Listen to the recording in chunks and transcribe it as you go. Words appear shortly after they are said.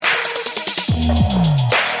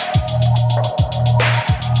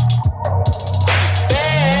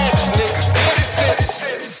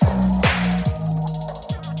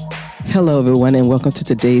Hello, everyone, and welcome to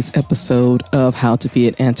today's episode of How to Be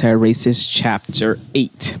an Anti-Racist, Chapter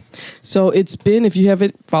 8. So it's been, if you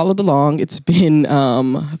haven't followed along, it's been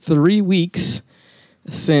 3 weeks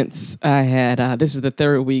since I had, this is the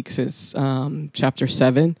third week since Chapter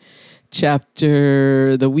 7.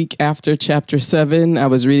 The week after Chapter 7, I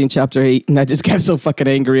was reading Chapter 8, and I just got so fucking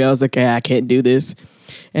angry. I was like, I can't do this.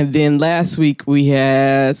 And then last week, we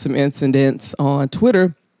had some incidents on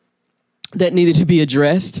Twitter that needed to be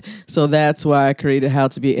addressed. So that's why I created How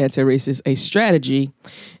to Be Anti-Racist, a strategy.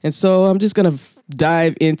 And so I'm just going to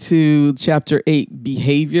dive into Chapter 8,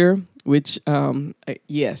 behavior, which,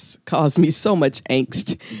 yes, caused me so much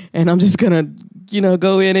angst. And I'm just going to,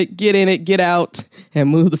 go in it, get out, and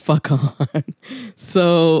move the fuck on.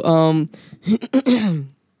 So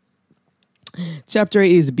Chapter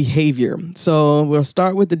 8 is behavior. So we'll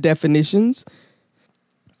start with the definitions.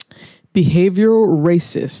 Behavioral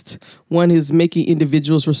racist. One is making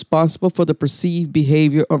individuals responsible for the perceived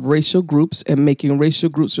behavior of racial groups and making racial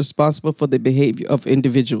groups responsible for the behavior of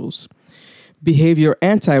individuals. Behavior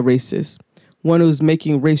anti-racist. One who's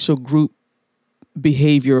making racial group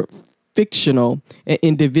behavior fictional and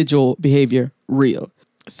individual behavior real.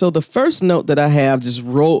 So the first note that I have just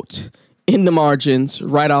wrote in the margins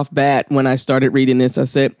right off bat when I started reading this, I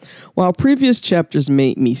said, while previous chapters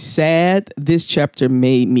made me sad, this chapter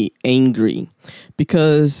made me angry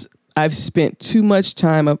because I've spent too much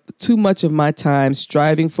of my time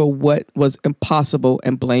striving for what was impossible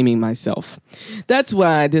and blaming myself. That's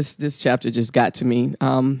why this chapter just got to me.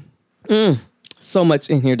 So much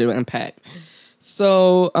in here to unpack.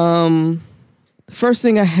 So the first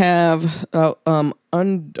thing I have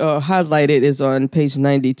highlighted is on page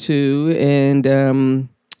 92. And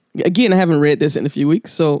again, I haven't read this in a few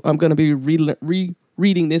weeks, so I'm going to be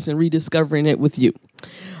rereading this and rediscovering it with you.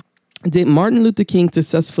 Did Martin Luther King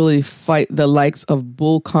successfully fight the likes of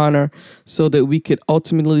Bull Connor so that we could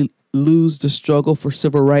ultimately lose the struggle for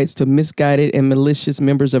civil rights to misguided and malicious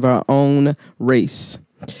members of our own race?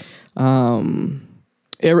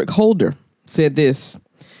 Eric Holder said this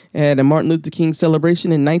at a Martin Luther King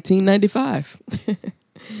celebration in 1995.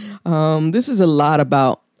 This is a lot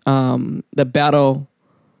about the battle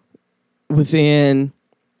within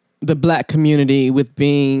the Black community with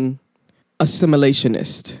being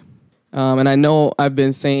assimilationist. And I know I've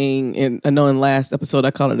been saying, in last episode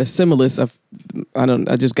I call it assimilist. I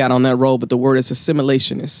just got on that roll, but the word is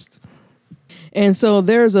assimilationist. And so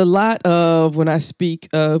there's a lot of, when I speak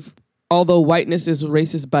of, although whiteness is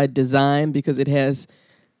racist by design because it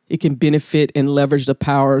can benefit and leverage the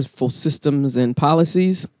powerful systems and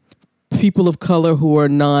policies, people of color who are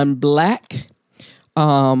non-Black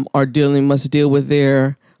must deal with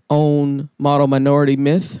their own model minority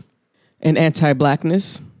myth and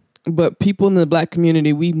anti-Blackness. But people in the Black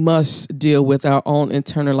community, we must deal with our own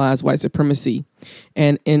internalized white supremacy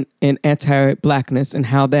and anti-Blackness and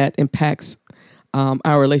how that impacts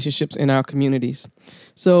our relationships in our communities.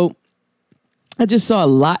 So I just saw a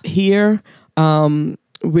lot here,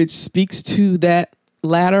 which speaks to that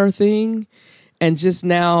latter thing. And just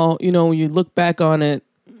now, when you look back on it,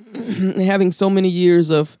 having so many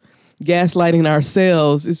years of gaslighting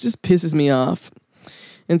ourselves, it just pisses me off.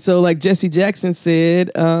 And so like Jesse Jackson said,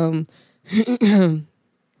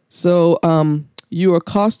 you are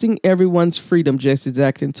costing everyone's freedom, Jesse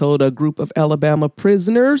Jackson told a group of Alabama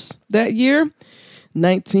prisoners that year,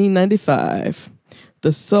 1995.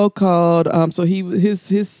 The so-called, again,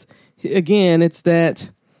 it's that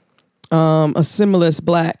assimilationist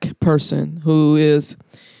Black person who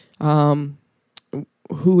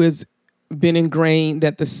has been ingrained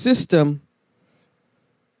that the system,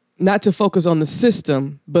 not to focus on the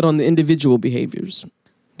system, but on the individual behaviors.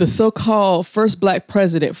 The so-called first Black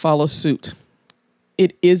president follows suit.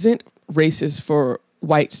 It isn't racist for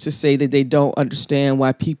whites to say that they don't understand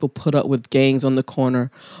why people put up with gangs on the corner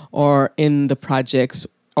or in the projects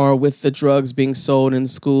or with the drugs being sold in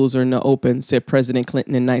schools or in the open, said President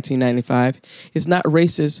Clinton in 1995. It's not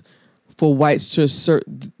racist for whites to assert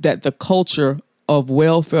that the culture of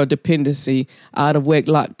welfare dependency, out of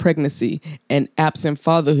wedlock pregnancy, and absent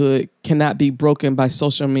fatherhood cannot be broken by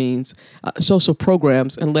social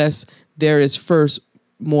programs unless there is first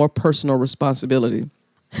more personal responsibility.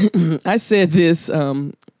 I said this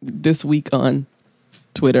this week on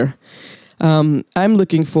Twitter. I'm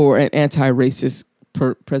looking for an anti-racist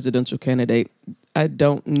presidential candidate. I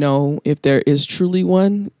don't know if there is truly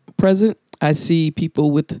one present. I see people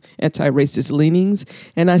with anti-racist leanings,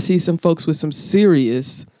 and I see some folks with some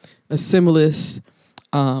serious assimilist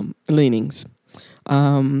leanings.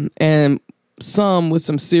 and some with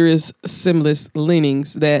some serious similarist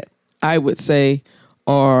leanings that I would say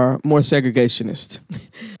are more segregationist.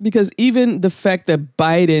 Because even the fact that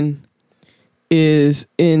Biden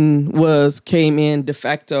came in de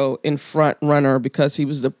facto in front runner because he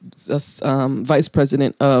was the vice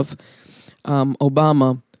president of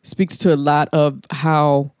Obama speaks to a lot of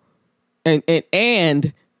how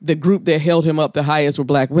and the group that held him up the highest were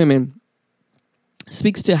black women,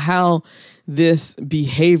 speaks to how this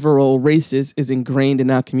behavioral racist is ingrained in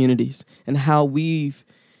our communities and how we've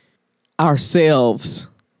ourselves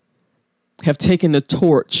have taken the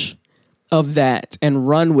torch of that and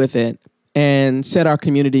run with it and set our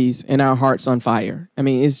communities and our hearts on fire. I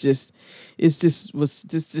mean, this just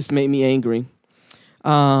made me angry.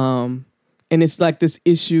 And it's like this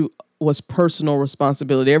issue was personal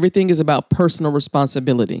responsibility. Everything is about personal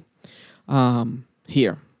responsibility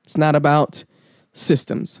here. It's not about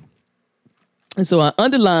systems. And so I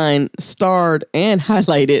underlined, starred, and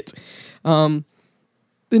highlighted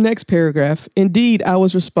the next paragraph. Indeed, I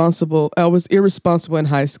was irresponsible in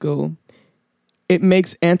high school. It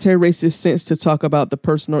makes anti-racist sense to talk about the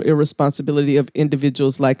personal irresponsibility of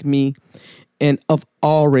individuals like me and of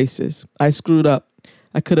all races. I screwed up.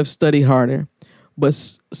 I could have studied harder, but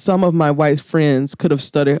some of my white friends could have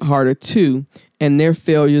studied harder too, and their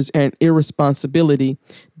failures and irresponsibility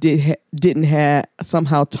didn't have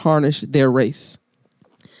somehow tarnished their race.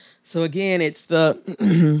 So again, it's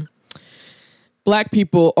the black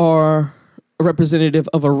people are a representative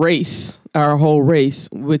of a race, our whole race,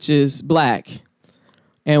 which is black.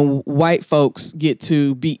 And white folks get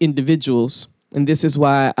to be individuals. And this is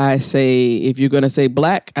why I say, if you're going to say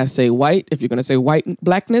black, I say white. If you're going to say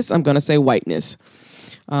blackness, I'm going to say whiteness.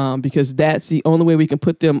 Because that's the only way we can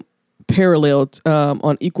put them paralleled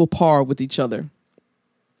on equal par with each other.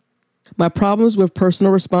 My problems with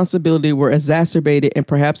personal responsibility were exacerbated and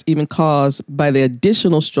perhaps even caused by the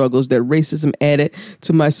additional struggles that racism added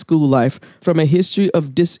to my school life. From a history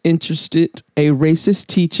of disinterested, a racist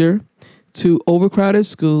teacher, to overcrowded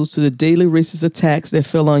schools, to the daily racist attacks that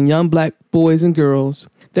fell on young black boys and girls,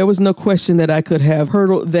 there was no question that I could have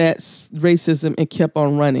hurdled that racism and kept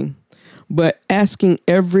on running. But asking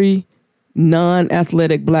every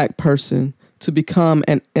non-athletic black person to become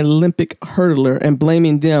an Olympic hurdler and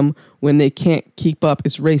blaming them when they can't keep up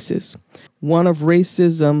is racist. One of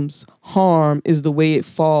racism's harm is the way it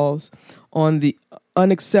falls on the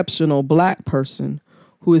unexceptional black person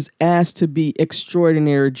who is asked to be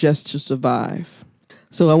extraordinary just to survive.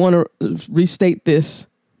 So I want to restate this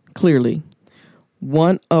clearly.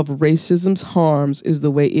 One of racism's harms is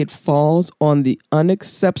the way it falls on the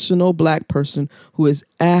unexceptional black person who is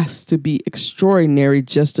asked to be extraordinary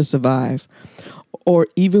just to survive. Or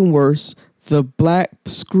even worse, the black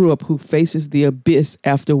screw-up who faces the abyss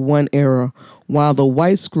after one error, while the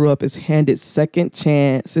white screw-up is handed second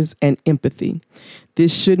chances and empathy.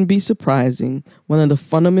 This shouldn't be surprising. One of the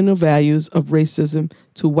fundamental values of racism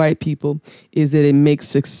to white people is that it makes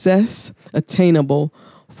success attainable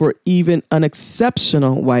for even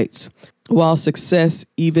unexceptional whites, while success,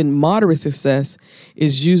 even moderate success,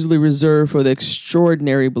 is usually reserved for the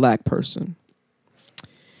extraordinary black person.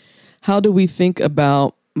 How do we think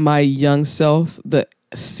about my young self, the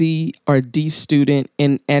C or D student,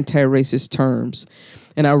 in anti-racist terms?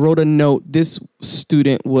 And I wrote a note, this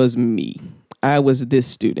student was me. I was this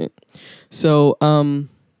student. So, and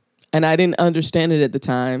I didn't understand it at the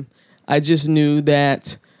time. I just knew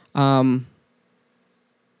that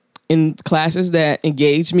in classes that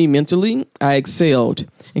engaged me mentally, I excelled.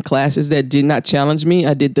 In classes that did not challenge me,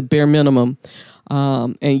 I did the bare minimum.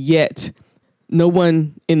 And yet, no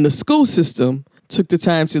one in the school system took the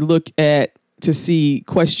time to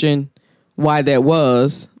question why that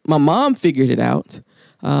was. My mom figured it out,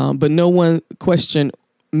 but no one questioned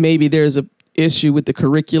maybe there's a issue with the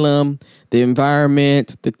curriculum, the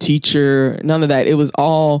environment, the teacher, none of that. It was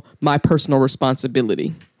all my personal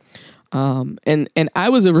responsibility. And I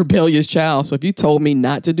was a rebellious child. So if you told me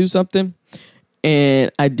not to do something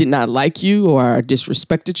and I did not like you or I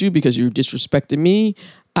disrespected you because you disrespected me,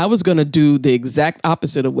 I was going to do the exact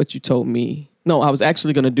opposite of what you told me. No, I was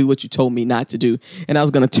actually going to do what you told me not to do. And I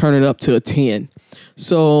was going to turn it up to a 10.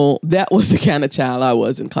 So that was the kind of child I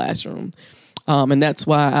was in classroom. And that's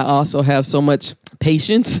why I also have so much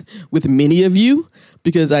patience with many of you,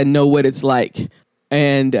 because I know what it's like.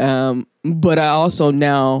 And but I also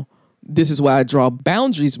now, this is why I draw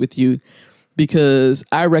boundaries with you, because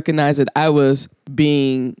I recognize that I was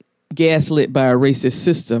being gaslit by a racist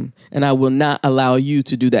system, and I will not allow you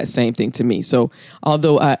to do that same thing to me. So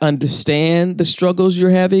although I understand the struggles you're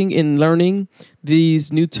having in learning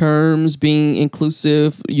these new terms, being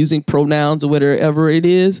inclusive, using pronouns or whatever it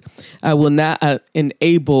is, I will not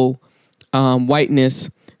enable whiteness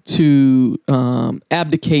to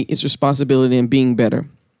abdicate its responsibility in being better.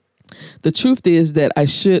 The truth is that I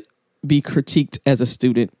should be critiqued as a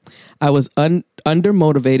student. I was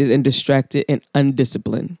undermotivated and distracted and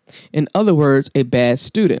undisciplined. In other words, a bad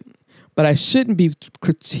student. But I shouldn't be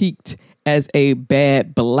critiqued as a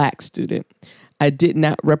bad black student. I did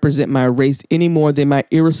not represent my race any more than my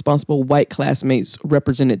irresponsible white classmates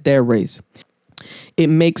represented their race. It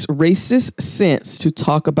makes racist sense to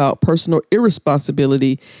talk about personal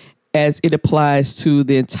irresponsibility as it applies to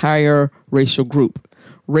the entire racial group.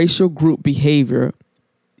 Racial group behavior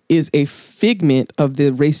is a figment of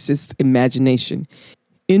the racist imagination.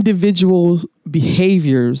 Individual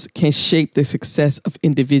behaviors can shape the success of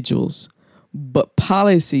individuals, but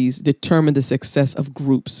policies determine the success of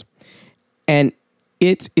groups. And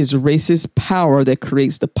it is racist power that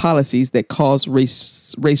creates the policies that cause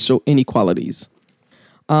racial inequalities.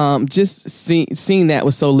 Just seeing that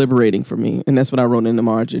was so liberating for me. And that's what I wrote in the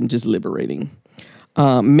margin, just liberating.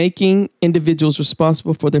 Making individuals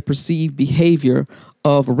responsible for their perceived behavior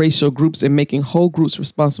of racial groups and making whole groups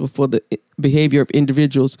responsible for the behavior of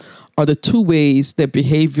individuals are the two ways that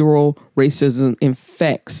behavioral racism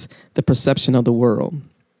infects the perception of the world.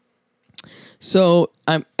 So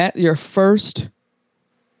I'm at your first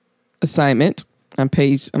assignment. I'm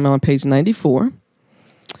on page 94.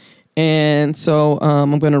 And so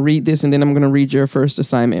I'm going to read this, and then I'm going to read your first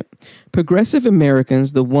assignment. Progressive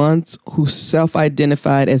Americans, the ones who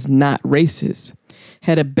self-identified as not racist,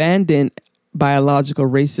 had abandoned biological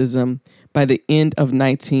racism by the end of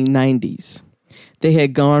 1990s. They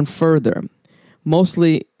had gone further.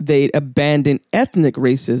 Mostly, they'd abandoned ethnic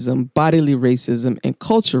racism, bodily racism, and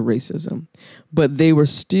cultural racism. But they were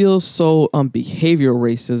still sold on behavioral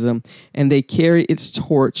racism, and they carried its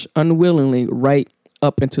torch unwillingly right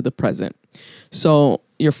up into the present. So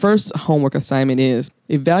your first homework assignment is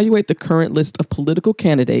evaluate the current list of political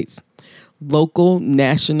candidates, local,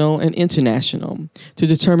 national, and international, to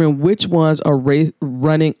determine which ones are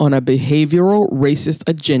running on a behavioral racist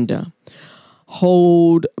agenda,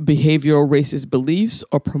 hold behavioral racist beliefs,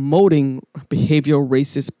 or promoting behavioral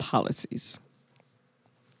racist policies.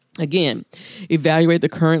 Again, evaluate the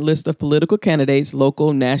current list of political candidates,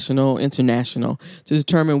 local, national, international, to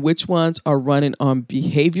determine which ones are running on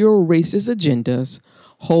behavioral racist agendas,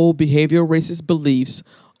 hold behavioral racist beliefs,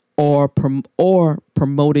 or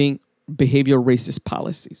promoting behavioral racist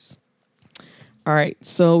policies. All right,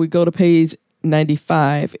 so we go to page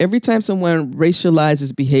 95. Every time someone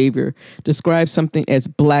racializes behavior, describes something as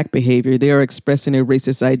black behavior, they are expressing a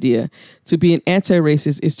racist idea. To be an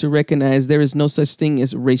anti-racist is to recognize there is no such thing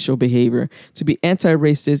as racial behavior. To be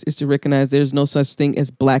anti-racist is to recognize there is no such thing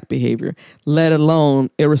as black behavior, let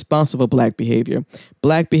alone irresponsible black behavior.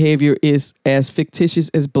 Black behavior is as fictitious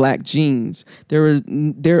as black jeans.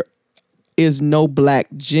 There is no black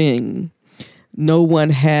gene. No one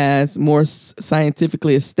has more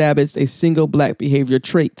scientifically established a single black behavior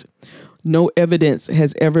trait. No evidence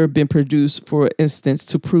has ever been produced, for instance,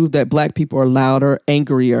 to prove that black people are louder,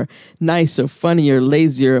 angrier, nicer, funnier,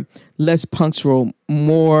 lazier, less punctual,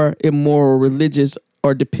 more immoral, religious,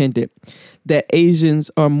 or dependent. That Asians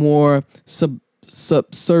are more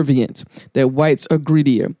subservient, that whites are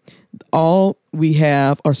greedier. All we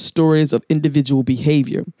have are stories of individual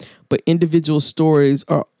behavior, but individual stories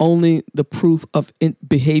are only the proof of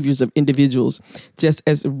behaviors of individuals. Just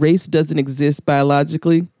as race doesn't exist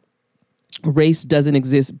biologically, race doesn't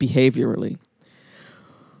exist behaviorally.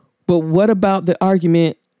 But what about the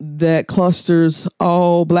argument that clusters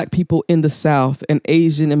all black people in the South and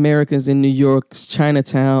Asian Americans in New York's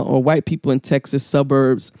Chinatown, or white people in Texas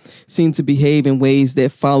suburbs seem to behave in ways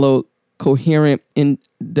that follow coherent and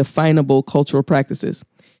definable cultural practices?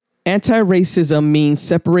 Anti-racism means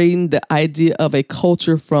separating the idea of a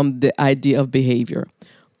culture from the idea of behavior.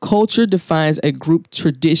 Culture defines a group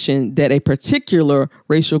tradition that a particular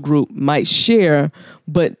racial group might share,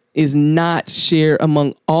 but is not shared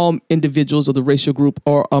among all individuals of the racial group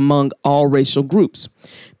or among all racial groups.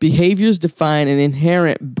 Behaviors define an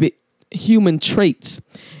inherent human traits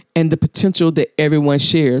and the potential that everyone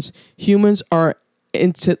shares. Humans are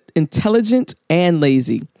intelligent and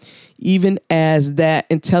lazy, even as that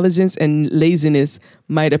intelligence and laziness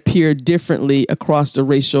might appear differently across the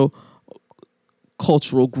racial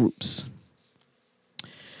cultural groups.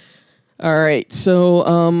 All right, so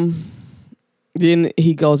then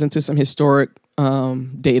he goes into some historic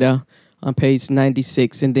data on page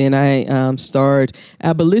 96. And then I starred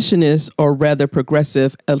abolitionists, or rather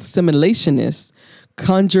progressive assimilationists,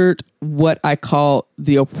 conjured what I call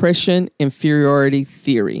the oppression inferiority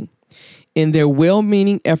theory. In their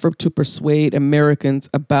well-meaning effort to persuade Americans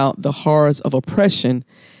about the horrors of oppression,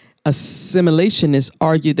 assimilationists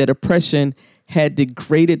argued that oppression had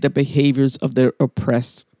degraded the behaviors of the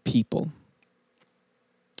oppressed people.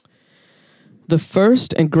 The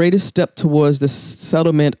first and greatest step towards the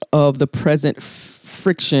settlement of the present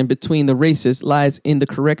friction between the races lies in the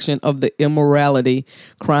correction of the immorality,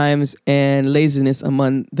 crimes, and laziness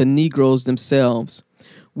among the Negroes themselves,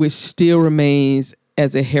 which still remains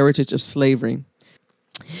as a heritage of slavery.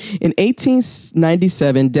 In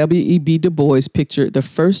 1897, W.E.B. Du Bois pictured the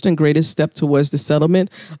first and greatest step towards the settlement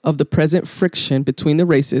of the present friction between the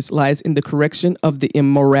races lies in the correction of the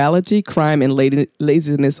immorality, crime, and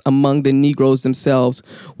laziness among the Negroes themselves,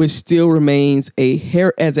 which still remains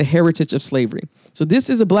as a heritage of slavery. So this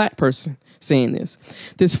is a black person saying this.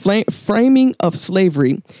 This framing of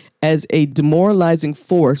slavery as a demoralizing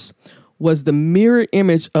force was the mirror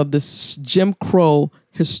image of the Jim Crow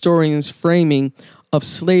historian's framing of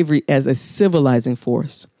slavery as a civilizing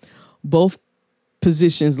force. Both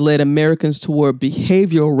positions led Americans toward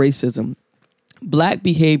behavioral racism. Black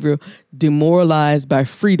behavior demoralized by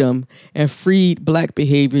freedom, and freed black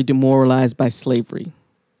behavior demoralized by slavery.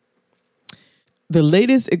 The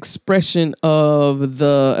latest expression of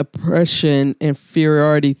the oppression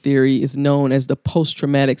inferiority theory is known as the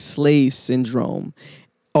post-traumatic slave syndrome,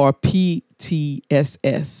 or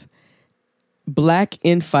PTSS. Black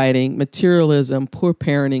infighting, materialism, poor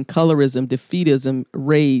parenting, colorism, defeatism,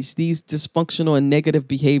 rage, these dysfunctional and negative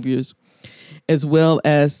behaviors, as well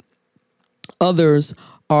as others,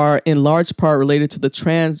 are in large part related to the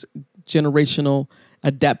transgenerational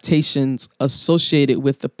adaptations associated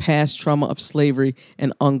with the past trauma of slavery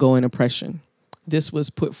and ongoing oppression. This was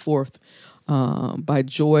put forth by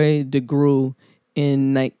Joy DeGruy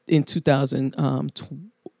in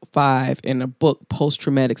 2005 in a book,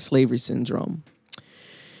 Post-Traumatic Slavery Syndrome.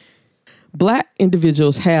 Black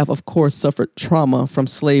individuals have, of course, suffered trauma from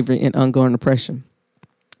slavery and ongoing oppression.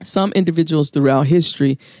 Some individuals throughout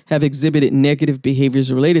history have exhibited negative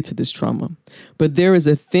behaviors related to this trauma. But there is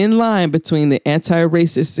a thin line between the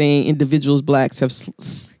anti-racist saying individuals, blacks, have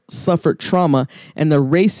suffered trauma, and the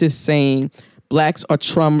racist saying blacks are a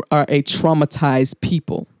traumatized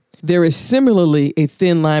people. There is similarly a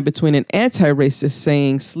thin line between an anti-racist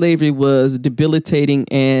saying slavery was debilitating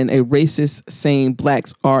and a racist saying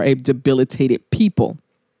blacks are a debilitated people.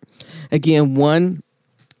 Again, one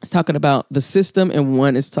is talking about the system and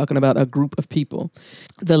one is talking about a group of people.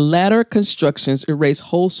 The latter constructions erase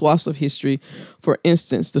whole swaths of history. For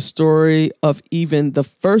instance, the story of even the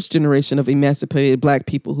first generation of emancipated black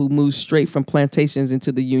people who moved straight from plantations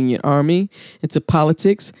into the Union Army, into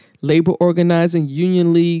politics, labor organizing,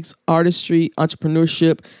 union leagues, artistry,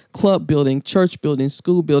 entrepreneurship, club building, church building,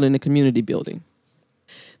 school building, and community building.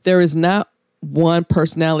 There is not one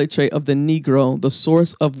personality trait of the Negro, the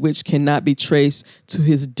source of which cannot be traced to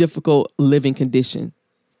his difficult living condition.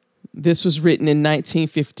 This was written in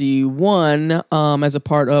 1951 as a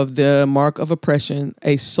part of the Mark of Oppression,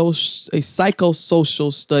 a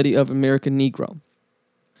psychosocial study of American Negro.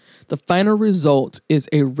 The final result is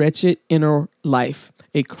a wretched inner life,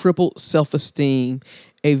 a crippled self-esteem,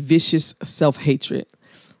 a vicious self-hatred.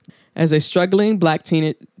 As a struggling black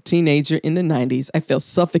teenager in the 90s, I felt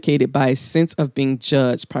suffocated by a sense of being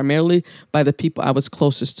judged, primarily by the people I was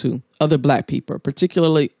closest to, other black people,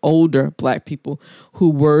 particularly older black people who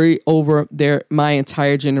worry over my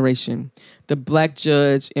entire generation. The black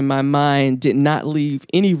judge in my mind did not leave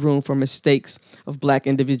any room for mistakes of black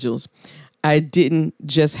individuals. I didn't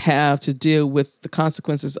just have to deal with the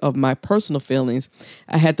consequences of my personal failings.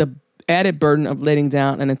 I had the added burden of letting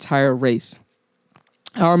down an entire race.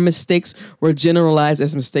 Our mistakes were generalized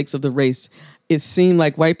as mistakes of the race. It seemed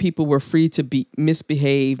like white people were free to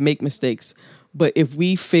misbehave, make mistakes. But if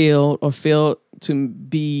we failed to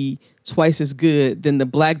be twice as good, then the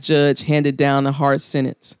black judge handed down a hard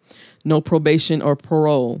sentence. No probation or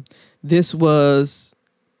parole. There was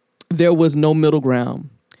no middle ground.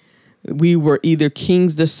 We were either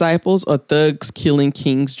king's disciples or thugs killing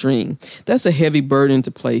king's dream. That's a heavy burden to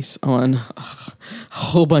place on a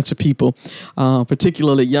whole bunch of people,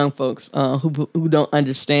 particularly young folks who don't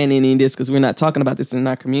understand any of this because we're not talking about this in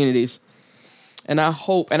our communities. And I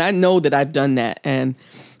hope, and I know that I've done that, and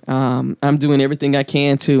I'm doing everything I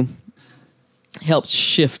can to help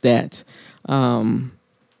shift that.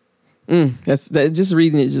 Just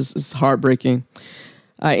reading it is heartbreaking.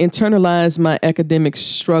 I internalized my academic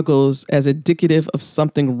struggles as indicative of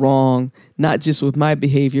something wrong, not just with my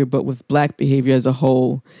behavior, but with Black behavior as a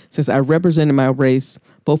whole, since I represented my race,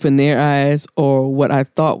 both in their eyes or what I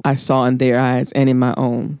thought I saw in their eyes and in my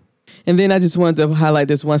own. And then I just wanted to highlight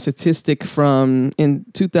this one statistic from in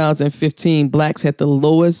 2015, Blacks had the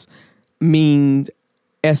lowest mean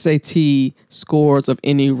SAT scores of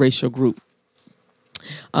any racial group.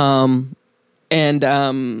 I'm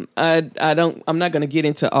not going to get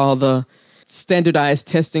into all the standardized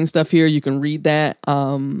testing stuff here. You can read that.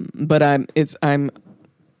 But I'm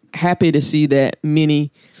happy to see that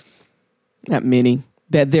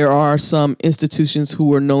that there are some institutions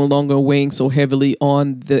who are no longer weighing so heavily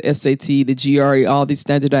on the SAT, the GRE, all these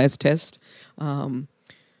standardized tests,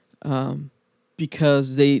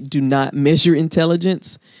 because they do not measure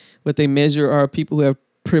intelligence. What they measure are people who have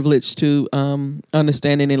privilege to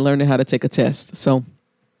understanding and learning how to take a test. So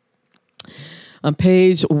on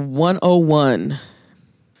page 101,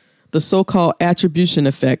 the so-called attribution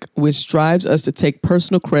effect, which drives us to take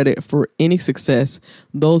personal credit for any success.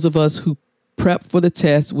 Those of us who prep for the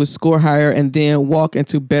test would score higher and then walk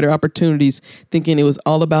into better opportunities thinking it was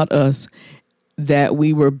all about us, that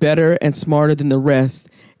we were better and smarter than the rest,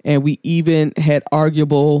 and we even had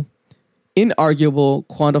inarguable,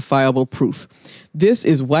 quantifiable proof. This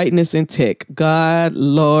is whiteness in tech. God,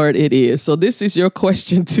 Lord, it is. So this is your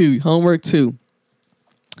question 2, homework 2.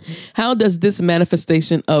 How does this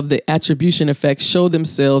manifestation of the attribution effect show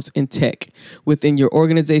themselves in tech, within your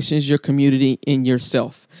organizations, your community, in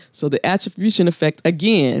yourself? So the attribution effect,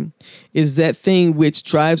 again, is that thing which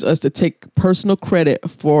drives us to take personal credit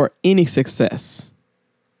for any success.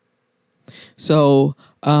 So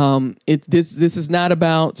this is not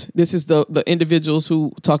about, this is the individuals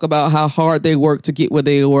who talk about how hard they work to get where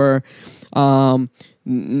they were. They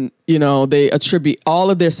attribute all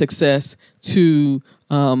of their success to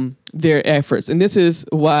their efforts. And this is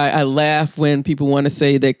why I laugh when people want to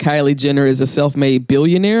say that Kylie Jenner is a self-made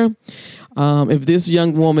billionaire. If this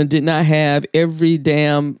young woman did not have every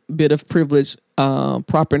damn bit of privilege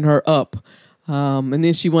propping her up, and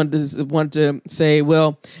then she wanted to say,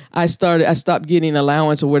 well, I stopped getting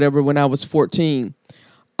allowance or whatever when I was 14.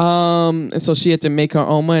 And so she had to make her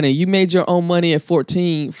own money. You made your own money at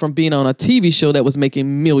 14 from being on a TV show that was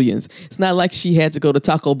making millions. It's not like she had to go to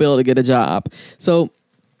Taco Bell to get a job. So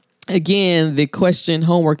again, the question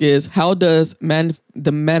homework is, how does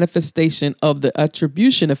the manifestation of the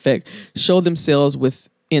attribution effect show themselves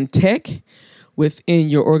within tech, within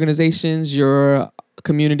your organizations, your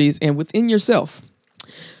communities, and within yourself?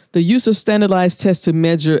 The use of standardized tests to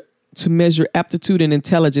measure aptitude and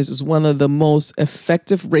intelligence is one of the most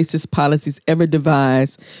effective racist policies ever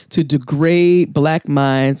devised to degrade Black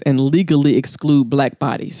minds and legally exclude Black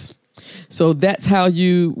bodies. So that's how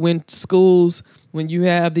you went to schools. When you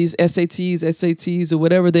have these SATs, or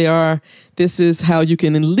whatever they are, this is how you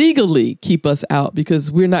can legally keep us out,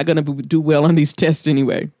 because we're not going to do well on these tests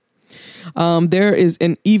anyway. There is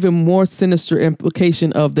an even more sinister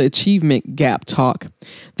implication of the achievement gap talk,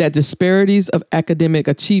 that disparities of academic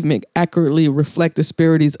achievement accurately reflect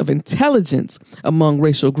disparities of intelligence among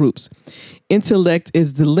racial groups. Intellect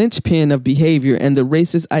is the linchpin of behavior, and the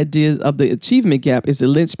racist ideas of the achievement gap is the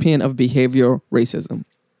linchpin of behavioral racism.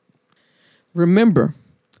 Remember,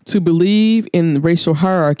 to believe in racial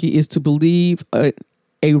hierarchy is to believe a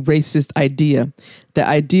racist idea. The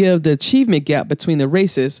idea of the achievement gap between the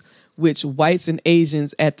races, which whites and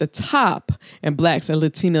Asians at the top and Blacks and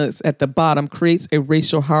Latinos at the bottom, creates a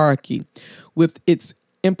racial hierarchy, with its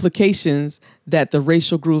implications that the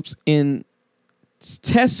racial groups in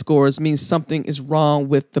test scores means something is wrong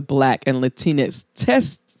with the Black and Latinx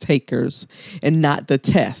test takers and not the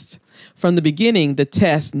test. From the beginning, the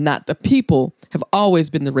test, not the people, have always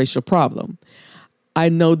been the racial problem. I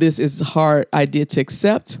know this is a hard idea to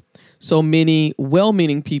accept. So many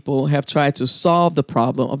well-meaning people have tried to solve the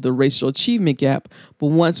problem of the racial achievement gap, but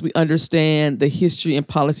once we understand the history and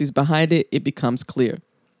policies behind it, it becomes clear.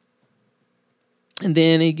 And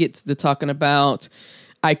then it gets to talking about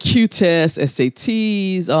IQ tests,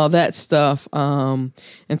 SATs, all that stuff. And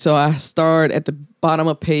so I start at the bottom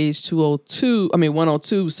of page 102,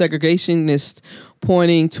 segregationists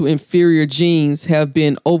pointing to inferior genes have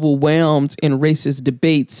been overwhelmed in racist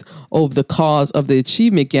debates over the cause of the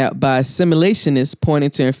achievement gap by assimilationists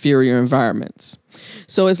pointing to inferior environments.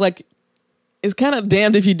 So it's kind of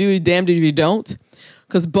damned if you do, damned if you don't,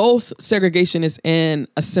 because both segregationists and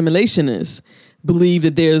assimilationists believe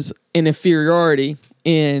that there's an inferiority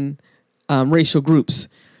in racial groups.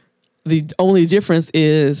 The only difference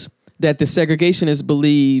is that the segregationist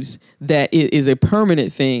believes that it is a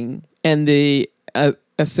permanent thing, and the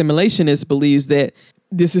assimilationist believes that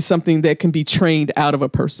this is something that can be trained out of a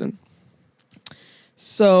person.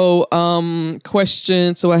 So,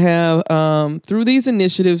 question. So I have, through these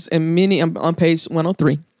initiatives and I'm on page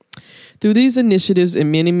 103. Through these initiatives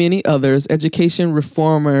and many, many others, education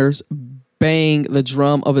reformers bang the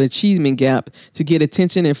drum of an achievement gap to get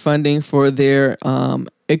attention and funding for their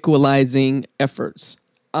equalizing efforts.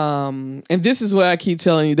 And this is what I keep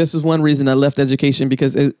telling you. This is one reason I left education,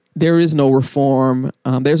 because there is no reform.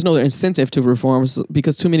 There's no incentive to reform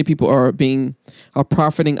because too many people are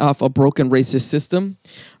profiting off a broken racist system.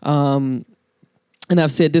 And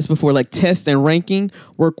I've said this before, like test and ranking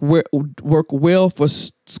work well for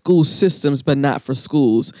school systems, but not for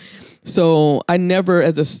schools. So I never,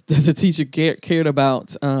 as a teacher, cared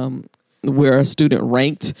about where a student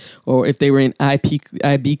ranked, or if they were in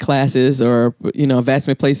IB classes or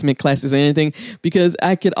advancement placement classes or anything, because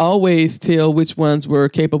I could always tell which ones were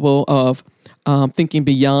capable of thinking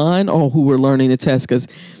beyond or who were learning the test. Because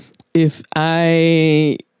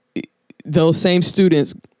those same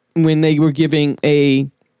students, when they were giving a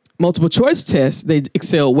multiple choice test, they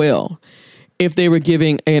excelled well. If they were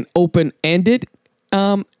giving an open-ended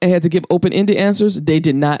and had to give open-ended answers, they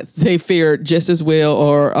did not. They fared just as well,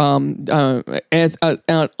 or as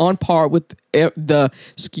on par with the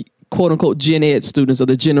quote-unquote gen ed students or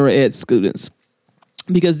the general ed students.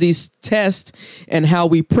 Because these tests and how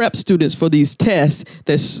we prep students for these tests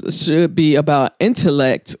that should be about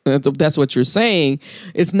intellect, that's what you're saying.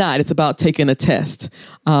 It's not. It's about taking a test.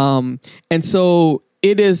 And so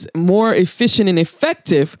it is more efficient and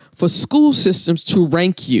effective for school systems to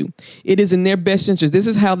rank you. It is in their best interest. This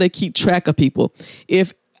is how they keep track of people.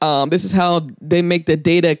 This is how they make the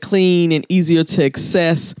data clean and easier to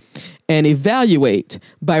access and evaluate,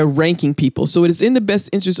 by ranking people. So it is in the best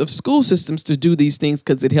interest of school systems to do these things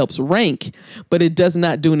because it helps rank, but it does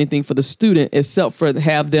not do anything for the student except for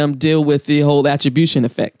have them deal with the whole attribution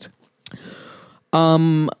effect.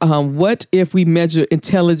 What if we measure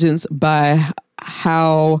intelligence by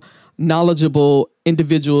how knowledgeable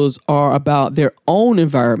individuals are about their own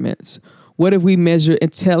environments? What if we measure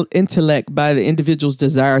intellect by the individual's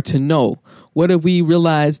desire to know? What if we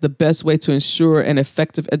realize the best way to ensure an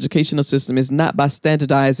effective educational system is not by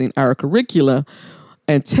standardizing our curricula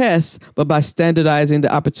and tests, but by standardizing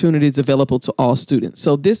the opportunities available to all students?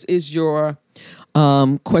 So this is your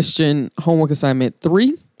question homework assignment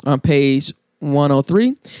 3 on page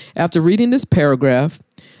 103. After reading this paragraph,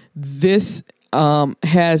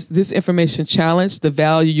 has this information challenged the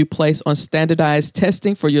value you place on standardized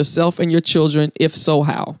testing for yourself and your children? If so,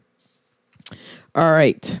 how? All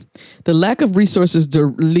right. The lack of resources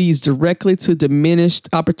leads directly to diminished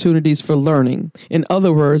opportunities for learning. In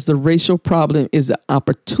other words, the racial problem is an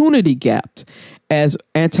opportunity gap, as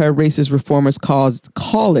anti-racist reformers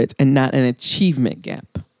call it, and not an achievement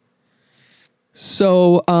gap.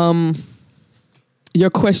 So your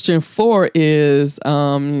question 4 is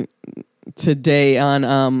today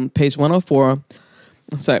on page 104.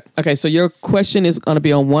 So your question is going to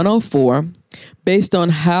be on 104. Based on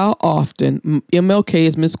how often MLK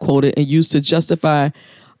is misquoted and used to justify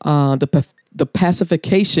the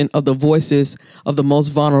pacification of the voices of the most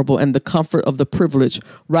vulnerable and the comfort of the privileged,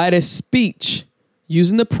 write a speech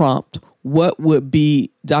using the prompt, what would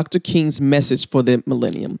be Dr. King's message for the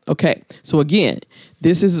millennium? Okay, so again,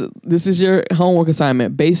 this is your homework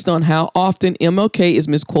assignment. Based on how often MLK is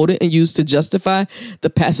misquoted and used to justify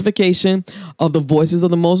the pacification of the voices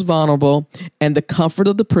of the most vulnerable and the comfort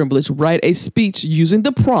of the privileged, write a speech using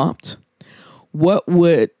the prompt, what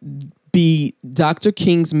would be Dr.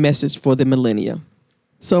 King's message for the millennium?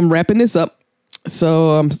 So I'm wrapping this up.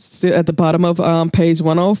 So I'm still at the bottom of page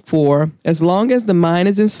 104. As long as the mind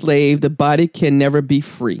is enslaved, the body can never be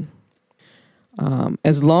free.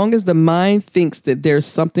 As long as the mind thinks that there's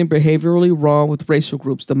something behaviorally wrong with racial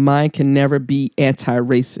groups, the mind can never be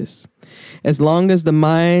anti-racist. As long as the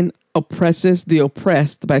mind oppresses the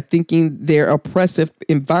oppressed by thinking their oppressive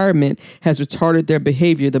environment has retarded their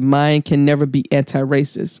behavior, the mind can never be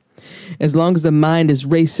anti-racist. As long as the mind is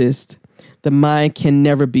racist, the mind can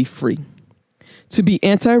never be free. To be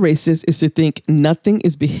anti-racist is to think nothing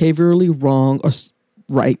is behaviorally wrong or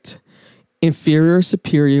right, inferior or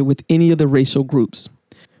superior with any of the racial groups.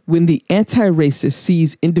 When the anti-racist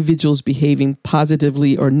sees individuals behaving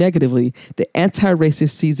positively or negatively, the anti-racist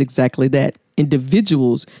sees exactly that,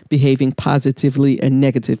 individuals behaving positively and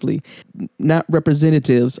negatively, not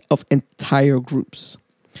representatives of entire groups.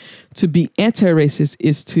 To be anti-racist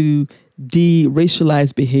is to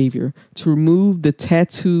de-racialize behavior, to remove the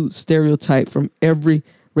tattoo stereotype from every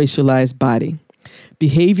racialized body.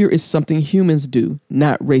 Behavior is something humans do,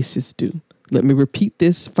 not racists do. Let me repeat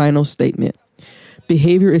this final statement.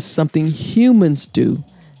 Behavior is something humans do,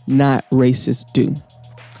 not racists do.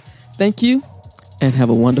 Thank you. and have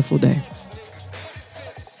a wonderful day.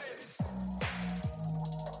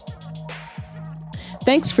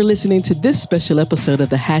 Thanks for listening to this special episode of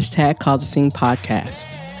the Cause a Scene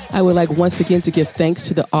podcast. I would like once again to give thanks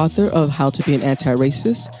to the author of How to Be an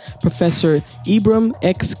Anti-Racist, Professor Ibram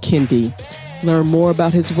X. Kendi. Learn more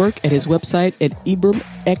about his work at his website at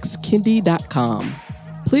ibramxkendi.com.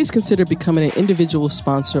 Please consider becoming an individual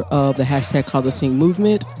sponsor of the Cause a Scene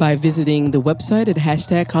movement by visiting the website at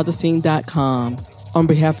 #causascene.com. On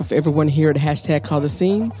behalf of everyone here at Cause a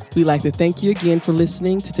Scene, we'd like to thank you again for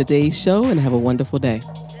listening to today's show and have a wonderful day.